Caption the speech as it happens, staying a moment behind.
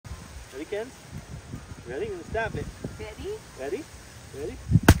Ready, Ken? Ready? I'm gonna stop it. Ready? Ready? Ready?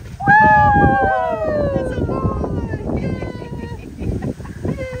 Woo! That's a boy!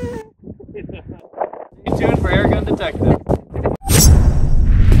 Stay tuned for Airgun Detective.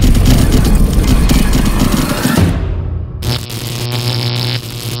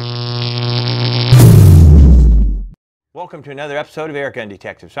 Welcome to another episode of Airgun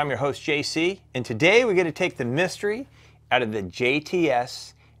Detectives. I'm your host, JC, and today we're going to take the mystery out of the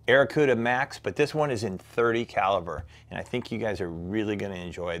JTS Airacuda MAX, but this one is in 30 caliber, and I think you guys are really going to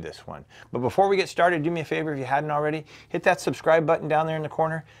enjoy this one. But before we get started, do me a favor if you hadn't already, hit that subscribe button down there in the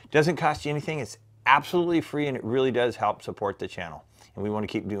corner. It doesn't cost you anything. It's absolutely free, and it really does help support the channel, and we want to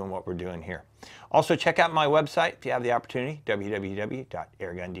keep doing what we're doing here. Also, check out my website if you have the opportunity,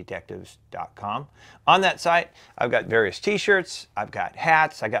 www.AirgunDetectives.com. On that site, I've got various t-shirts, I've got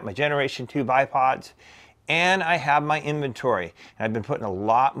hats, I got my Generation 2 bipods, and I have my inventory. And I've been putting a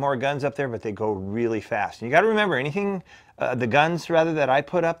lot more guns up there, but they go really fast. And you got to remember, anything, the guns rather that I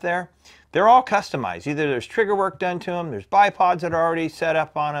put up there, they're all customized. Either there's trigger work done to them, there's bipods that are already set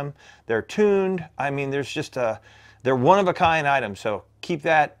up on them, they're tuned. I mean, there's just they're one-of-a-kind items, so keep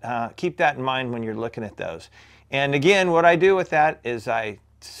that in mind when you're looking at those. And again, what I do with that is I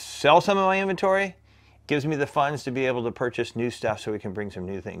sell some of my inventory. Gives me the funds to be able to purchase new stuff so we can bring some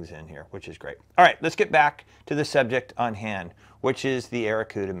new things in here, which is great. All right, let's get back to the subject on hand, which is the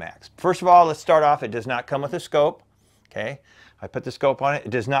Airacuda MAX. First of all, let's start off. It does not come with a scope. Okay, I put the scope on it. It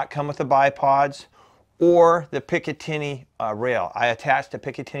does not come with the bipods or the Picatinny rail. I attached a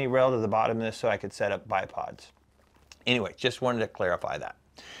Picatinny rail to the bottom of this so I could set up bipods. Anyway, just wanted to clarify that.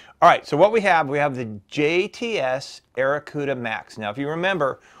 All right, so what we have the JTS Airacuda MAX. Now, if you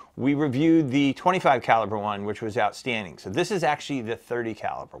remember, we reviewed the 25 caliber one, which was outstanding. So this is actually the 30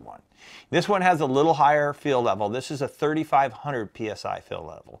 caliber one. This one has a little higher field level. This is a 3,500 PSI field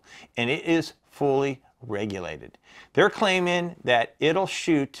level, and it is fully regulated. They're claiming that it'll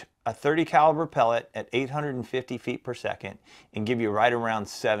shoot a 30 caliber pellet at 850 feet per second and give you right around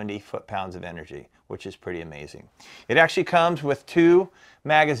 70 foot-pounds of energy, which is pretty amazing. It actually comes with 2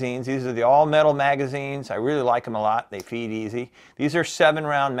 magazines. These are the all-metal magazines. I really like them a lot. They feed easy. These are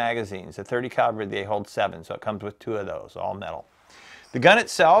 7-round magazines. The 30 caliber, they hold 7, so it comes with 2 of those, all metal. The gun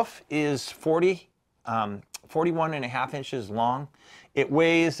itself is 41.5 inches long. It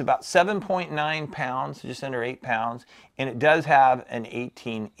weighs about 7.9 pounds, just under 8 pounds, and it does have an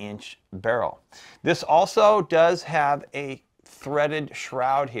 18-inch barrel. This also does have a threaded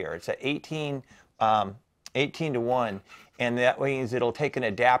shroud here. It's at 18 to 1, and that means it'll take an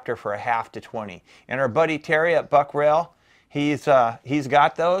adapter for a half to 20. And our buddy Terry at Buck Rail, he's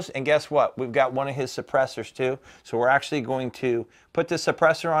got those, and guess what? We've got one of his suppressors too. So we're actually going to put the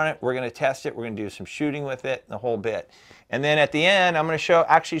suppressor on it. We're going to test it. We're going to do some shooting with it, the whole bit. And then at the end, I'm going to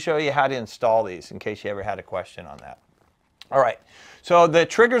actually show you how to install these in case you ever had a question on that. All right, so the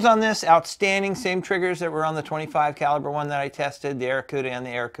triggers on this, outstanding, same triggers that were on the 25 caliber one that I tested, the Airacuda and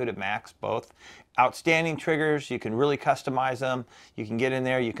the Airacuda MAX, both. Outstanding triggers. You can really customize them. You can get in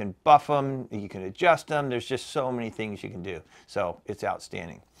there, you can buff them, you can adjust them. There's just so many things you can do. So it's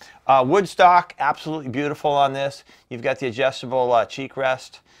outstanding. Wood stock, absolutely beautiful on this. You've got the adjustable cheek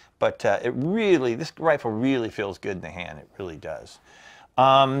rest, but this rifle really feels good in the hand. It really does.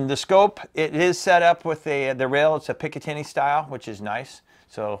 The scope, it is set up with the rail. It's a Picatinny style, which is nice.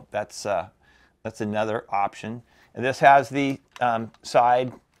 So that's another option. And this has the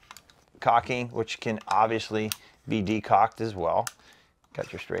side cocking, which can obviously be decocked as well.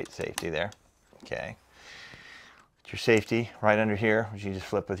 Got your straight safety there. Okay. Your safety right under here, which you just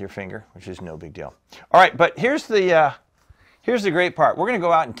flip with your finger, which is no big deal. All right, but here's the great part. We're going to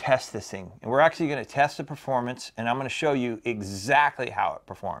go out and test this thing, and we're actually going to test the performance, and I'm going to show you exactly how it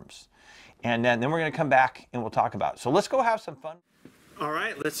performs. And then we're going to come back and we'll talk about it. So let's go have some fun. All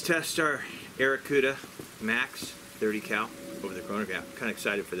right, let's test our Airacuda MAX 30 cal over the chronograph. I'm kind of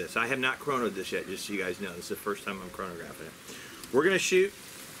excited for this. I have not chronoed this yet, just so you guys know. This is the first time I'm chronographing it. We're going to shoot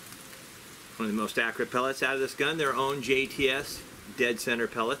one of the most accurate pellets out of this gun, their own JTS dead center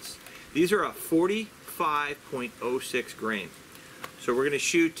pellets. These are a 45.06 grain. So we're going to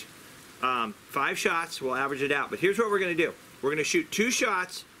shoot 5 shots. We'll average it out. But here's what we're going to do. We're going to shoot 2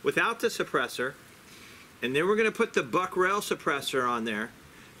 shots without the suppressor, and then we're going to put the Buck Rail suppressor on there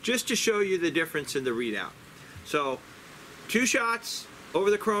just to show you the difference in the readout. So 2 shots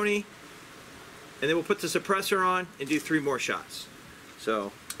over the chrony, and then we'll put the suppressor on and do 3 more shots.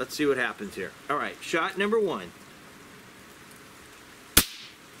 So let's see what happens here. All right, shot number 1.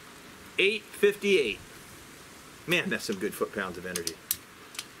 858. Man, that's some good foot-pounds of energy.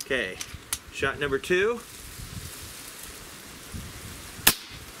 Okay, shot number 2.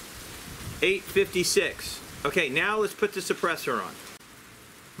 856. Okay, now let's put the suppressor on.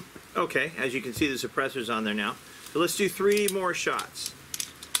 Okay, as you can see, the suppressor's on there now. So let's do 3 more shots.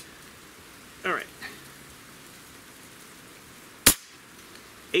 All right.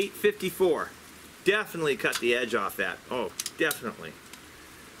 854. Definitely cut the edge off that. Oh, definitely.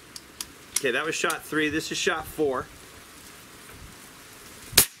 Okay, that was shot 3. This is shot 4.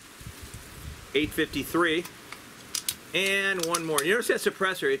 853. And one more. You notice that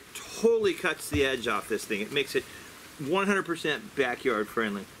suppressor, it totally cuts the edge off this thing. It makes it 100% backyard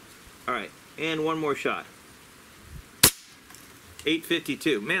friendly. All right, and one more shot.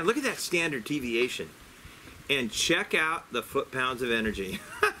 852. Man, look at that standard deviation. And check out the foot-pounds of energy.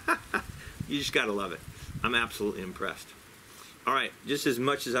 You just gotta love it. I'm absolutely impressed. All right, just as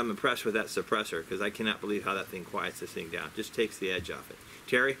much as I'm impressed with that suppressor, because I cannot believe how that thing quiets this thing down. Just takes the edge off it.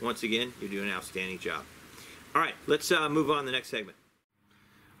 Terry, once again, you're doing an outstanding job. All right, let's move on to the next segment.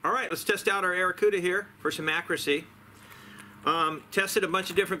 All right, let's test out our Airacuda here for some accuracy. Tested a bunch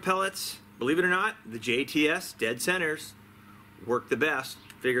of different pellets. Believe it or not, the JTS dead centers work the best.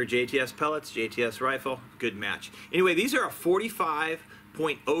 Figure JTS pellets, JTS rifle, good match. Anyway, these are a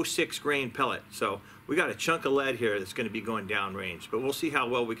 45.06 grain pellet. So we got a chunk of lead here that's going to be going down range, but we'll see how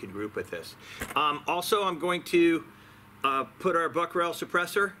well we can group with this. Also, I'm going to put our buck rail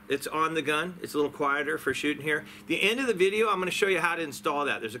suppressor. It's on the gun. It's a little quieter for shooting here. The end of the video, I'm going to show you how to install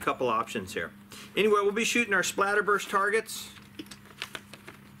that. There's a couple options here. Anyway, we'll be shooting our splatterburst targets.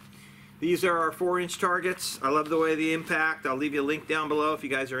 These are our 4-inch targets. I love the way they impact. I'll leave you a link down below if you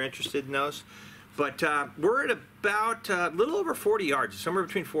guys are interested in those. But we're at about a little over 40 yards, somewhere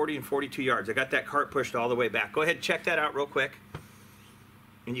between 40 and 42 yards. I got that cart pushed all the way back. Go ahead and check that out real quick,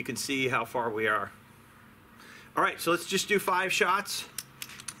 and you can see how far we are. All right, so let's just do 5 shots,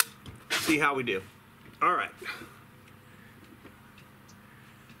 see how we do. All right.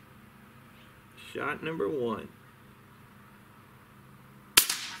 Shot number 1.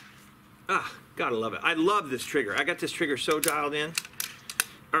 Ah, gotta love it. I love this trigger. I got this trigger so dialed in.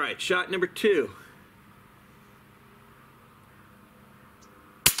 All right, shot number 2.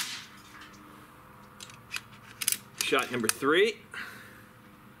 Shot number 3.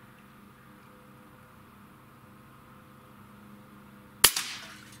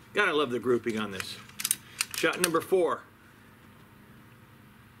 Gotta love the grouping on this. Shot number 4.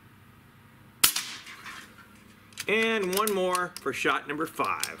 And one more for shot number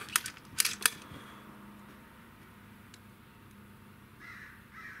 5.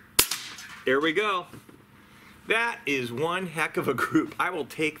 There we go. That is one heck of a group. I will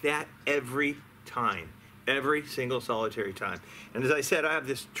take that every time. Every single solitary time. And as I said, I have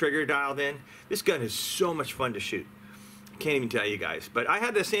this trigger dialed in. This gun is so much fun to shoot. Can't even tell you guys. But I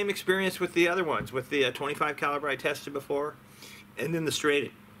had the same experience with the other ones, with the 25 caliber I tested before, and then the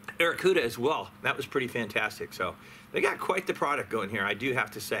straight Airacuda as well. That was pretty fantastic. So they got quite the product going here, I do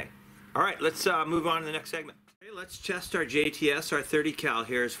have to say. All right, let's move on to the next segment. Okay, let's test our JTS, our 30 cal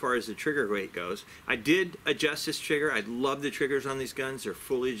here as far as the trigger weight goes. I did adjust this trigger. I love the triggers on these guns. They're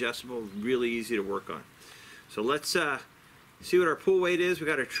fully adjustable, really easy to work on. So let's see what our pull weight is. We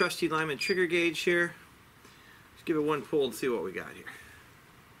got our trusty Lyman trigger gauge here. Let's give it one pull and see what we got here.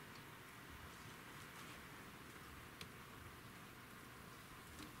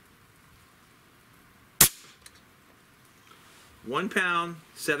 £1 pound,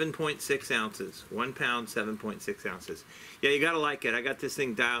 7.6 ounces. 1 pound, 7.6 ounces. Yeah, you gotta like it. I got this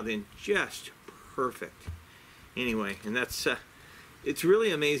thing dialed in just perfect. Anyway, and that's it's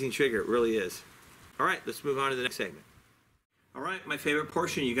really amazing trigger. It really is. All right, let's move on to the next segment. All right, my favorite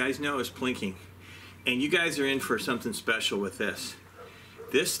portion, you guys know, is plinking. And you guys are in for something special with this.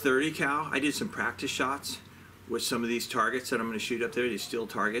 This 30 cal, I did some practice shots with some of these targets that I'm going to shoot up there, these steel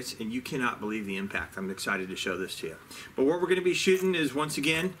targets, and you cannot believe the impact. I'm excited to show this to you. But what we're going to be shooting is, once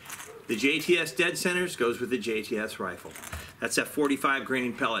again, the JTS dead centers goes with the JTS rifle. That's that 45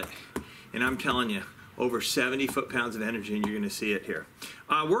 grain pellet. And I'm telling you, over 70 foot-pounds of energy, and you're going to see it here.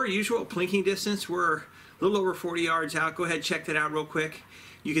 We're usual plinking distance. We're a little over 40 yards out. Go ahead and check that out real quick.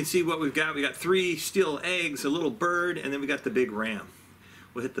 You can see what we've got. We got 3 steel eggs, a little bird, and then we got the big ram.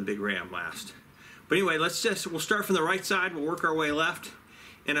 We'll hit the big ram last. But anyway, we'll start from the right side. We'll work our way left.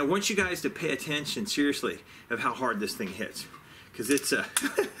 And I want you guys to pay attention, seriously, of how hard this thing hits. Because it's a,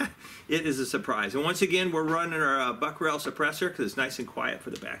 it is a surprise. And once again, we're running our buck rail suppressor because it's nice and quiet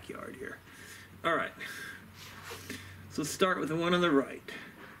for the backyard here. All right. So let's start with the one on the right.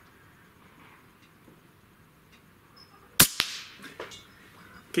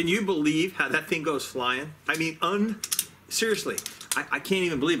 Can you believe how that thing goes flying? I mean, seriously, I can't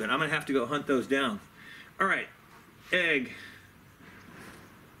even believe it. I'm going to have to go hunt those down. All right, egg.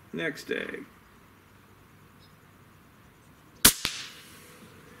 Next egg.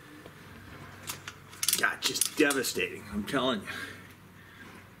 God, just devastating, I'm telling you.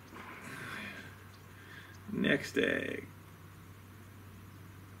 Next egg.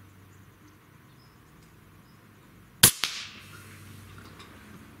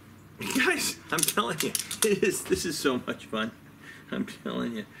 Guys, I'm telling you, this is so much fun. I'm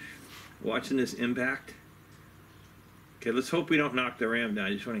telling you. Watching this impact. Okay, let's hope we don't knock the ram down.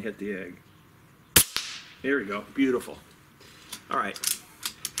 I just want to hit the egg. There we go. Beautiful. All right.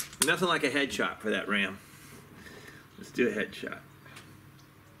 Nothing like a headshot for that ram. Let's do a headshot.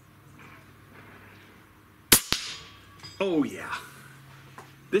 Oh, yeah.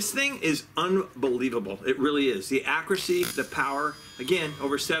 This thing is unbelievable. It really is. The accuracy, the power. Again,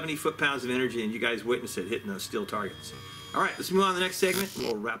 over 70 foot-pounds of energy, and you guys witness it hitting those steel targets. All right, let's move on to the next segment, and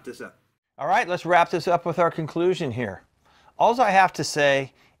we'll wrap this up. All right, let's wrap this up with our conclusion here. All I have to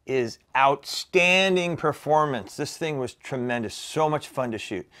say is outstanding performance. This thing was tremendous. So much fun to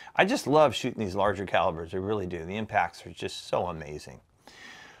shoot. I just love shooting these larger calibers. I really do. The impacts are just so amazing.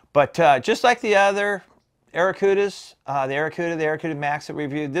 But just like the other Airacudas, the Airacuda MAX that we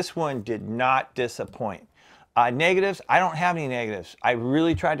reviewed, this one did not disappoint. Negatives, I don't have any negatives. I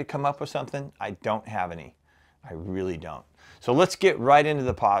really tried to come up with something. I don't have any. I really don't. So let's get right into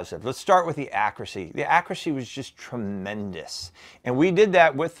the positive. Let's start with the accuracy. The accuracy was just tremendous. And we did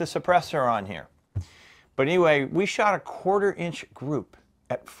that with the suppressor on here. But anyway, we shot a 1/4 inch group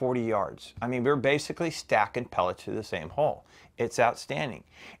at 40 yards. I mean, we're basically stacking pellets to the same hole. It's outstanding.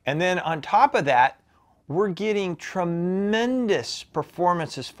 And then on top of that, we're getting tremendous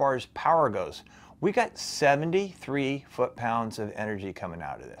performance as far as power goes. We got 73 foot-pounds of energy coming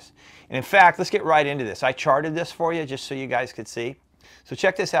out of this. And in fact, let's get right into this. I charted this for you just so you guys could see. So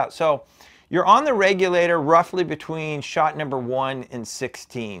check this out. So you're on the regulator roughly between shot number 1 and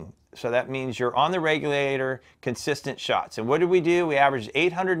 16. So that means you're on the regulator, consistent shots. And what did we do? We averaged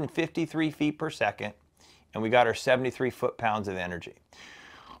 853 feet per second, and we got our 73 foot-pounds of energy.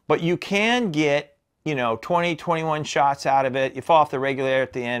 But you can get, you know, 20, 21 shots out of it. You fall off the regulator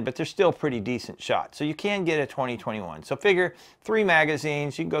at the end, but they're still pretty decent shots. So you can get a 20, 21. So figure 3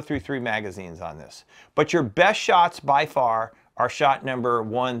 magazines. You can go through 3 magazines on this. But your best shots by far are shot number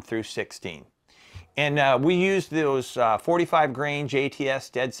 1 through 16. And we used those 45 grain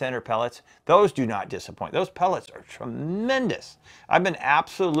JTS dead center pellets. Those do not disappoint. Those pellets are tremendous. I've been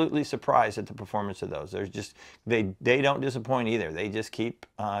absolutely surprised at the performance of those. They're just, they don't disappoint either. They just keep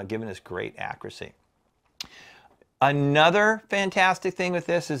giving us great accuracy. Another fantastic thing with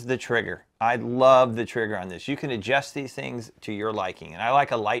this is the trigger. I love the trigger on this. You can adjust these things to your liking. And I like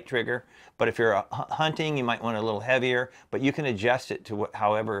a light trigger, but if you're hunting, you might want a little heavier, but you can adjust it to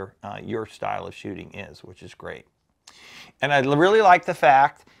however your style of shooting is, which is great. And I really like the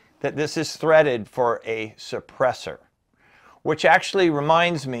fact that this is threaded for a suppressor, which actually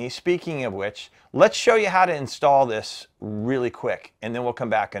reminds me, speaking of which, let's show you how to install this really quick, and then we'll come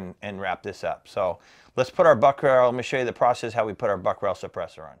back and wrap this up. So let's put our buck rail, let me show you the process how we put our buck rail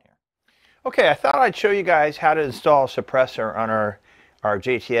suppressor on here. Okay, I thought I'd show you guys how to install a suppressor on our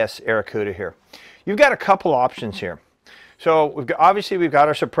JTS Airacuda here. You've got a couple options here. So obviously we've got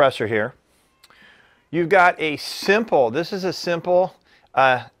our suppressor here. You've got a simple, this is a simple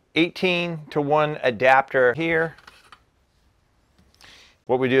 18-to-1 adapter here.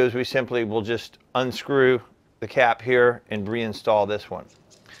 What we do is we simply will just unscrew the cap here and reinstall this one.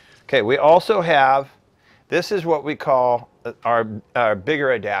 Okay, we also have, this is what we call our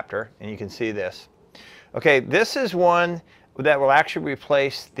bigger adapter, and you can see this. Okay, this is one that will actually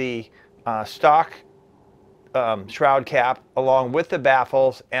replace the stock shroud cap along with the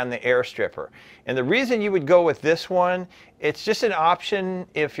baffles and the air stripper. And the reason you would go with this one, it's just an option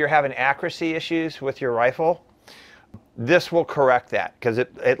if you're having accuracy issues with your rifle. This will correct that because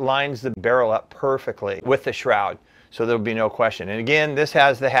it lines the barrel up perfectly with the shroud, so there'll be no question. And again, this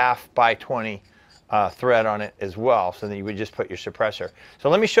has the 1/2x20 thread on it as well, so then you would just put your suppressor. So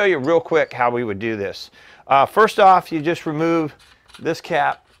let me show you real quick how we would do this. First off, you just remove this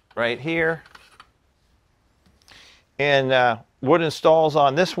cap right here, and what installs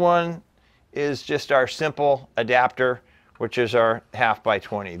on this one is just our simple adapter, which is our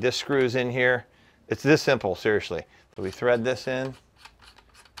 1/2x20. This screws in here. It's this simple, seriously. So we thread this in,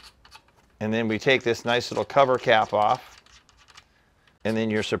 and then we take this nice little cover cap off, and then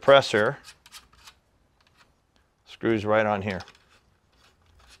your suppressor screws right on here.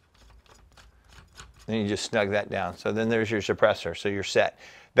 Then you just snug that down. So then there's your suppressor, so you're set.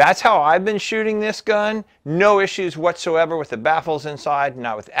 That's how I've been shooting this gun. No issues whatsoever with the baffles inside,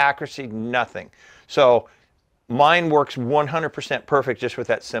 not with accuracy, nothing. So mine works 100% perfect just with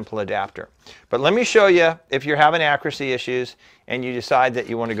that simple adapter. But let me show you if you're having accuracy issues and you decide that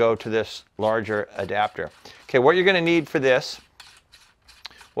you want to go to this larger adapter. Okay, what you're going to need for this,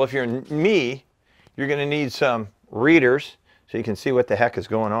 well, if you're me, you're going to need some readers so you can see what the heck is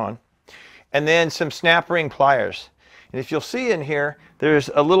going on, and then some snap ring pliers. And if you'll see in here, there's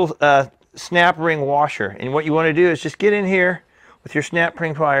a little snap ring washer, and what you want to do is just get in here with your snap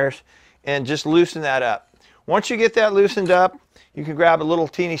ring pliers and just loosen that up. Once you get that loosened up, you can grab a little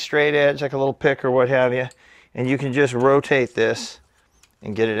teeny straight edge, like a little pick or what have you, and you can just rotate this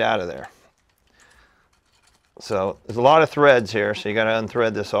and get it out of there. So there's a lot of threads here, so you got to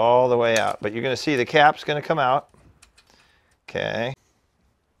unthread this all the way out. But you're going to see the cap's going to come out. Okay.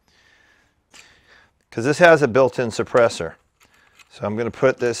 Because this has a built-in suppressor. So I'm going to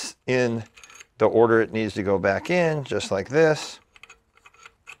put this in the order it needs to go back in, just like this.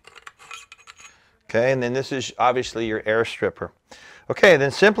 Okay, and then this is obviously your air stripper. Okay,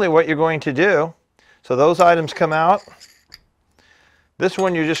 then simply what you're going to do, so those items come out. This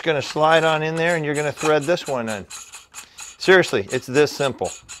one you're just going to slide on in there and you're going to thread this one in. Seriously, it's this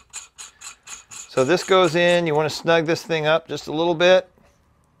simple. So this goes in, you want to snug this thing up just a little bit.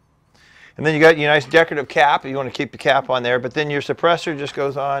 And then you got your nice decorative cap, you want to keep the cap on there, but then your suppressor just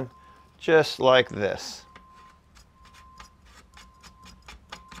goes on just like this.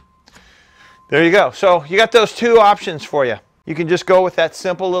 There you go. So you got those two options for you. You can just go with that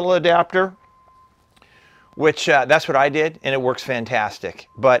simple little adapter, which that's what I did, and it works fantastic.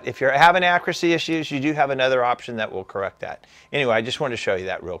 But if you're having accuracy issues, you do have another option that will correct that. Anyway, I just wanted to show you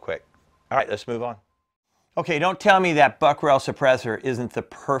that real quick. All right, let's move on. Okay, don't tell me that buck rail suppressor isn't the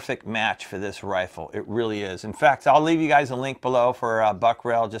perfect match for this rifle. It really is. In fact, I'll leave you guys a link below for buck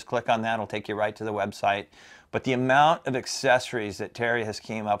rail. Just click on that. It'll take you right to the website. But the amount of accessories that Terry has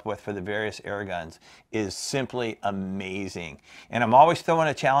came up with for the various air guns is simply amazing. And I'm always throwing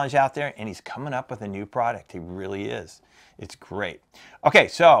a challenge out there, and he's coming up with a new product. He really is. It's great. Okay,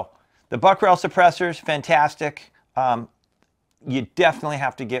 so the buck rail suppressors, fantastic. You definitely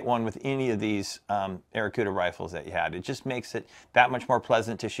have to get one with any of these Airacuda rifles that you had. It just makes it that much more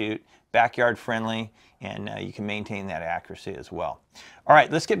pleasant to shoot, backyard friendly, and you can maintain that accuracy as well. All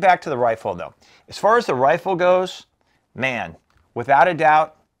right, let's get back to the rifle though. As far as the rifle goes, man, without a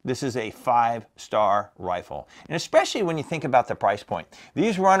doubt, this is a 5-star rifle. And especially when you think about the price point.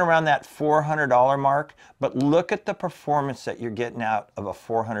 These run around that $400 mark, but look at the performance that you're getting out of a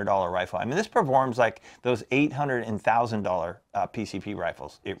 $400 rifle. I mean, this performs like those $800 and $1,000 PCP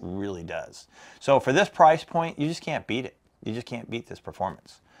rifles. It really does. So for this price point, you just can't beat it. You just can't beat this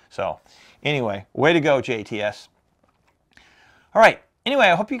performance. So anyway, way to go, JTS. All right, anyway,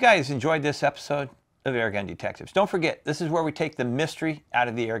 I hope you guys enjoyed this episode of Airgun Detectives. Don't forget, this is where we take the mystery out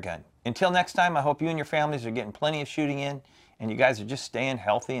of the air gun. Until next time, I hope you and your families are getting plenty of shooting in, and you guys are just staying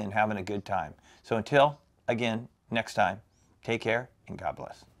healthy and having a good time. So until, again, next time, take care and God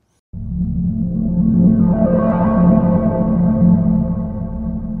bless.